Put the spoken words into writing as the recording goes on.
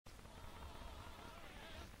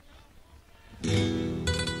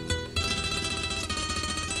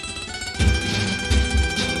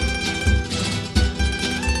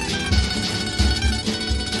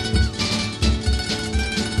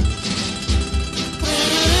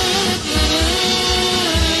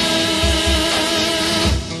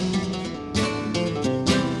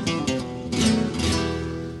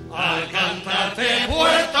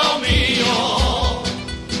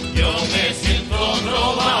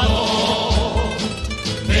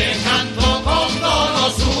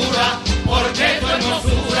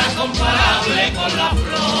hablé con la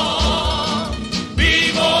flor.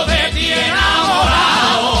 Vivo de ti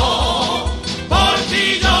enamorado, por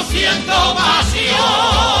ti yo siento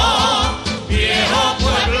pasión. Viejo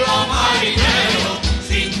pueblo marinero,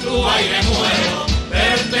 sin tu aire muero,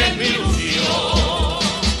 verte es mi ilusión.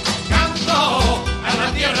 Canto a la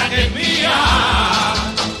tierra que es mía,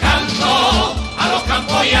 canto a los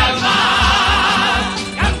campos y al mar.